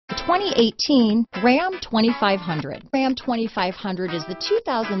2018 Ram 2500. Ram 2500 is the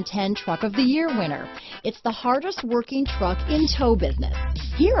 2010 Truck of the Year winner. It's the hardest working truck in tow business.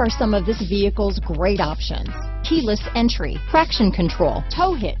 Here are some of this vehicle's great options: keyless entry, traction control,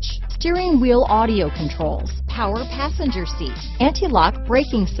 tow hitch, steering wheel audio controls, power passenger seat, anti-lock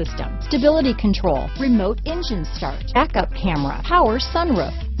braking system, stability control, remote engine start, backup camera, power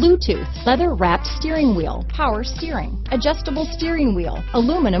sunroof, Bluetooth, leather-wrapped steering wheel, power steering, adjustable steering wheel,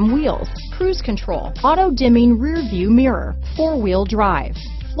 aluminum wheels, cruise control, auto-dimming rear-view mirror, four-wheel drive,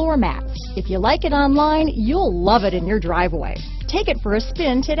 floor mats. If you like it online, you'll love it in your driveway. Take it for a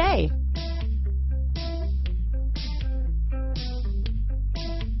spin today.